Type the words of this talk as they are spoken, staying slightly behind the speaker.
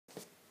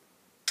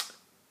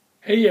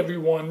Hey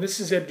everyone, this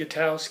is Ed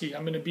Gutowski.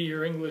 I'm going to be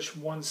your English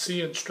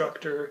 1C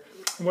instructor.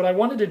 And what I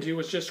wanted to do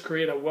was just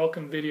create a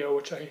welcome video,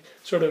 which I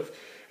sort of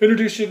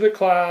introduce you to the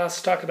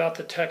class, talk about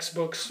the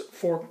textbooks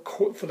for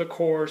the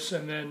course,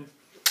 and then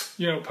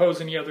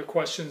pose any other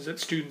questions that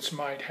students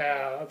might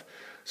have.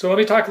 So let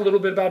me talk a little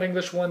bit about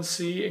English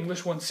 1C.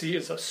 English 1C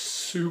is a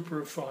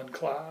super fun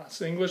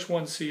class. English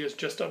 1C is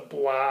just a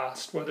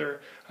blast, whether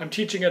I'm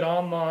teaching it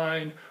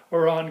online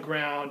or on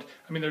ground.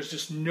 I mean, there's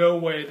just no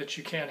way that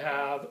you can't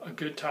have a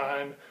good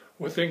time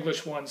with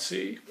English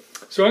 1C.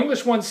 So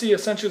English 1C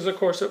essentially is a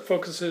course that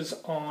focuses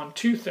on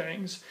two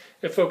things.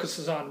 It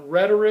focuses on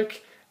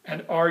rhetoric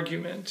and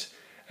argument.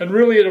 And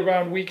really at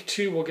around week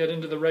 2, we'll get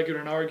into the regular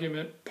and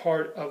argument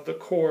part of the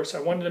course.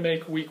 I wanted to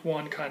make week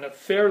 1 kind of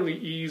fairly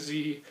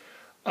easy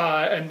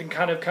and then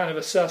kind of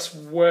assess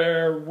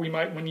where we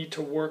need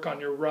to work on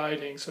your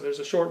writing. So there's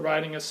a short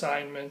writing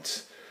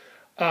assignment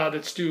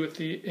that's due at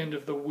the end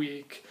of the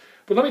week.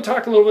 But let me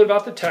talk a little bit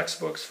about the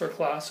textbooks for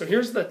class. So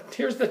here's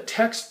the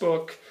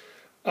textbook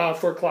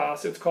for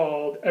class. It's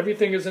called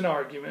Everything is an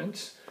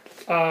Argument.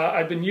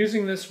 I've been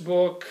using this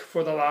book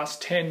for the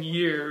last 10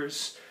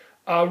 years.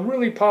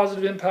 Really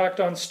positive impact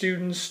on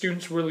students.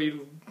 Students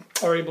really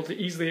are able to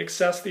easily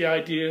access the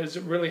ideas.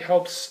 It really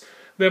helps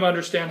them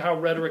understand how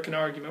rhetoric and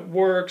argument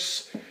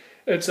works.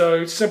 It's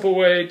a simple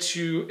way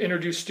to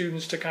introduce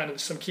students to kind of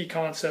some key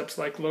concepts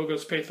like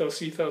logos, pathos,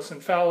 ethos,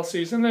 and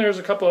fallacies. And then there's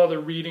a couple other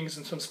readings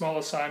and some small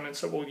assignments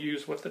that we'll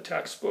use with the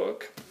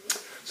textbook.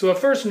 So the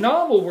first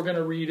novel we're going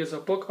to read is a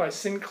book by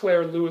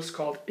Sinclair Lewis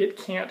called It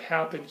Can't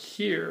Happen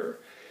Here.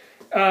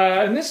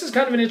 And this is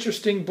kind of an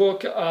interesting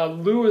book.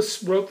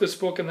 Lewis wrote this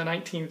book in the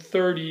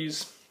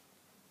 1930s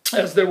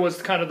as there was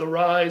kind of the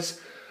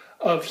rise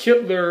of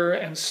Hitler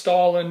and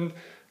Stalin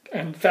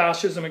and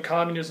fascism and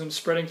communism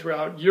spreading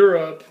throughout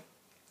Europe.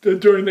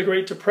 During the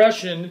Great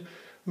Depression,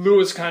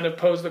 Lewis kind of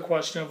posed the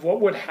question of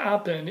what would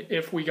happen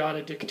if we got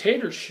a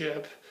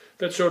dictatorship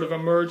that sort of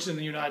emerged in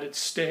the United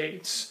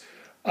States.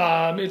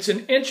 It's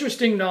an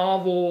interesting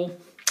novel.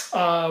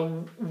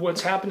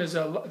 What's happened is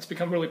it's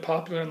become really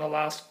popular in the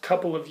last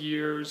couple of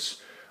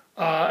years.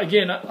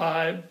 Again,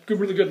 a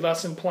really good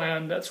lesson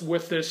plan that's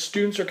with this.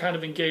 Students are kind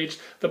of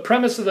engaged. The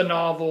premise of the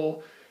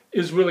novel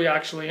is really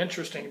actually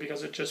interesting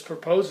because it just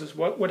proposes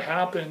what would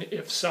happen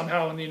if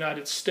somehow in the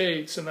United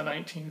States in the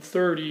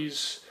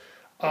 1930s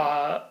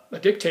a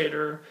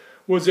dictator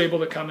was able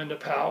to come into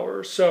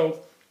power.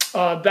 So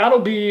that'll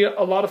be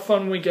a lot of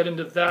fun when we get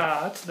into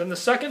that. Then the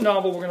second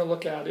novel we're going to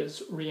look at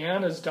is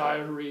Rihanna's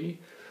Diary,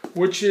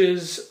 which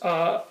is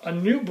a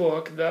new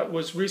book that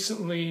was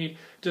recently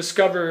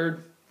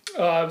discovered.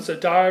 It's a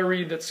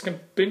diary that's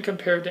been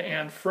compared to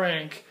Anne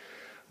Frank,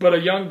 but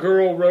a young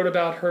girl wrote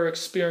about her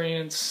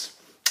experience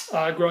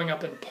growing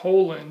up in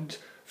Poland,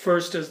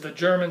 first as the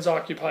Germans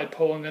occupied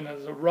Poland, then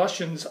as the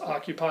Russians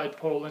occupied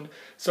Poland.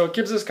 So it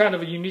gives us kind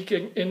of a unique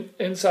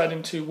insight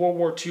into World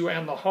War II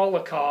and the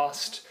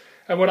Holocaust.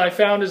 And what I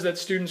found is that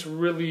students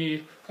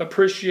really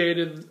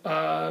appreciated,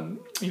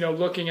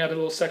 looking at a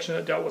little section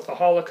that dealt with the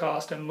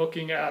Holocaust and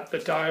looking at the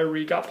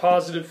diary, got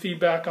positive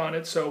feedback on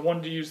it, so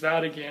wanted to use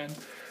that again.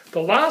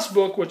 The last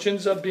book, which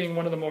ends up being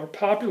one of the more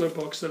popular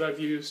books that I've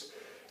used,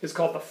 is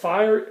called The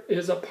Fire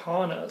is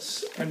Upon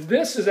Us. And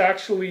this is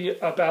actually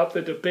about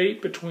the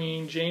debate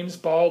between James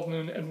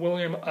Baldwin and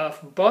William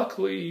F.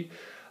 Buckley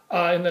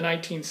in the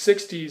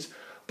 1960s.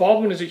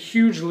 Baldwin is a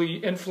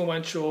hugely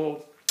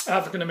influential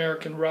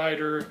African-American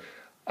writer,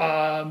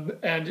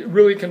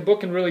 and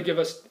book can really give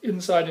us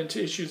insight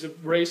into issues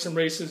of race and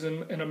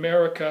racism in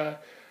America.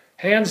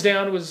 Hands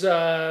down was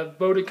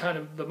voted kind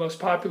of the most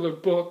popular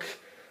book.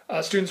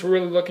 Students were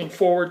really looking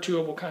forward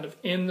to it. We'll kind of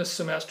end the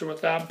semester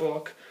with that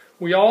book.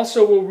 We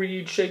also will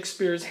read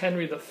Shakespeare's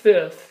Henry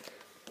V,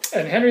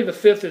 and Henry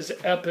V is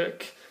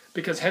epic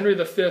because Henry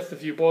V,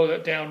 if you boil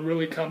it down,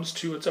 really comes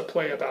to it's a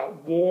play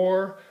about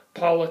war,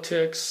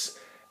 politics,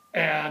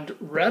 and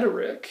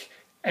rhetoric,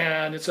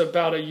 and it's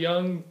about a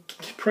young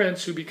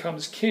prince who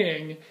becomes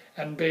king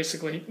and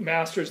basically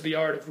masters the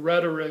art of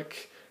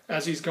rhetoric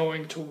as he's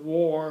going to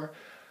war.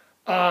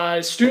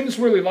 Students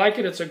really like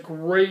it. It's a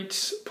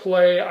great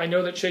play. I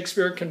know that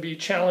Shakespeare can be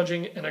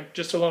challenging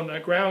just alone in a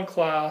ground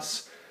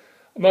class,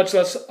 much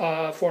less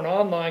for an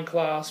online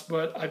class,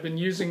 but I've been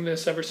using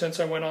this ever since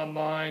I went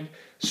online.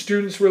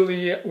 Students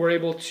really were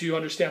able to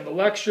understand the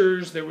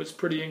lectures. It was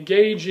pretty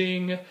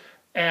engaging,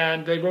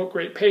 and they wrote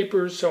great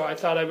papers, so I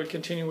thought I would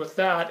continue with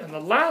that. And the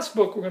last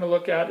book we're going to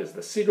look at is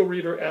the Siegel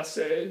Reader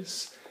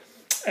Essays.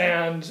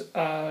 And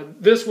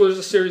this was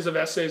a series of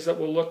essays that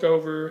we'll look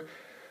over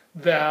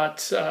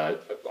that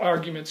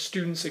arguments.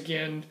 Students,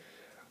 again,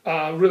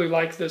 really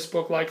like this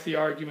book, like the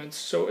arguments,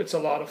 so it's a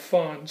lot of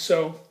fun.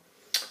 So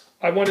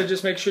I want to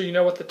just make sure you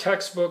know what the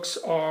textbooks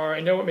are. I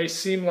know it may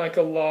seem like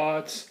a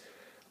lot,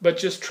 but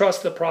just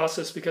trust the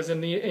process because in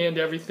the end,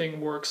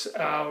 everything works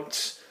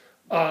out.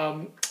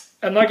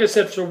 And like I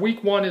said, so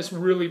week 1 is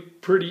really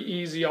pretty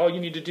easy. All you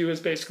need to do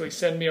is basically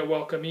send me a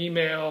welcome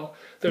email.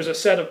 There's a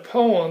set of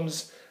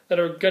poems that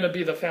are going to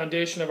be the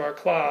foundation of our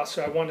class,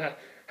 so I want to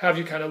have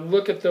you kind of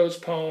look at those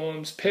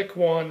poems, pick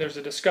one, there's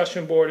a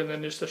discussion board, and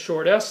then just a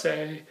short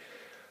essay.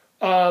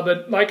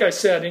 But like I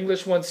said,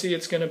 English 1C,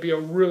 it's going to be a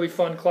really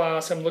fun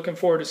class. I'm looking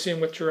forward to seeing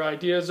what your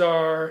ideas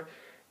are.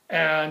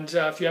 And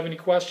if you have any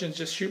questions,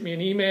 just shoot me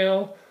an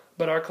email.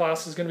 But our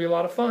class is going to be a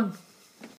lot of fun.